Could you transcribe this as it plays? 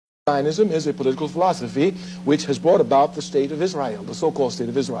Zionism is a political philosophy which has brought about the state of Israel, the so-called state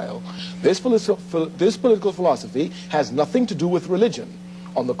of Israel. This political philosophy has nothing to do with religion.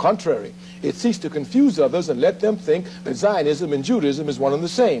 On the contrary, it seeks to confuse others and let them think that Zionism and Judaism is one and the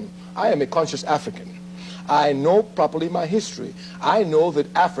same. I am a conscious African. I know properly my history. I know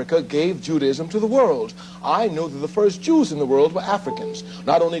that Africa gave Judaism to the world. I know that the first Jews in the world were Africans.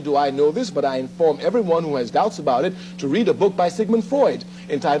 Not only do I know this, but I inform everyone who has doubts about it to read a book by Sigmund Freud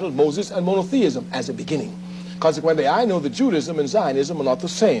entitled Moses and Monotheism as a beginning. Consequently, I know that Judaism and Zionism are not the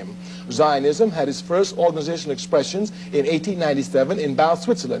same. Zionism had its first organizational expressions in 1897 in Basel,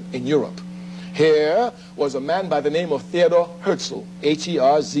 Switzerland, in Europe. Here was a man by the name of Theodor Herzl,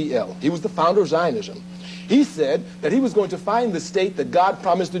 H-E-R-Z-L. He was the founder of Zionism. He said that he was going to find the state that God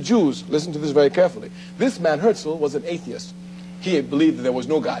promised the Jews. Listen to this very carefully. This man, Herzl, was an atheist. He believed that there was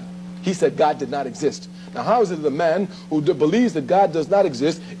no God. He said God did not exist. Now, how is it that a man who believes that God does not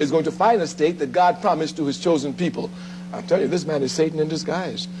exist is going to find a state that God promised to his chosen people? I'm telling you, this man is Satan in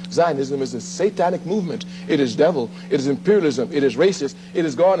disguise. Zionism is a satanic movement. It is devil. It is imperialism. It is racist. It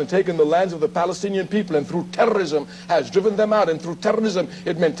has gone and taken the lands of the Palestinian people and through terrorism has driven them out. And through terrorism,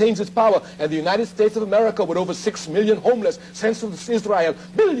 it maintains its power. And the United States of America, with over 6 million homeless, sends to Israel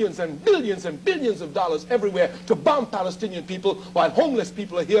billions and billions and billions of dollars everywhere to bomb Palestinian people while homeless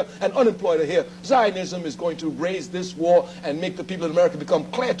people are here and unemployed are here. Zionism is going to raise this war and make the people in America become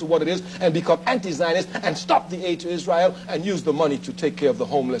clear to what it is and become anti-Zionist and stop the aid to Israel and use the money to take care of the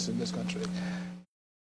homeless in this country.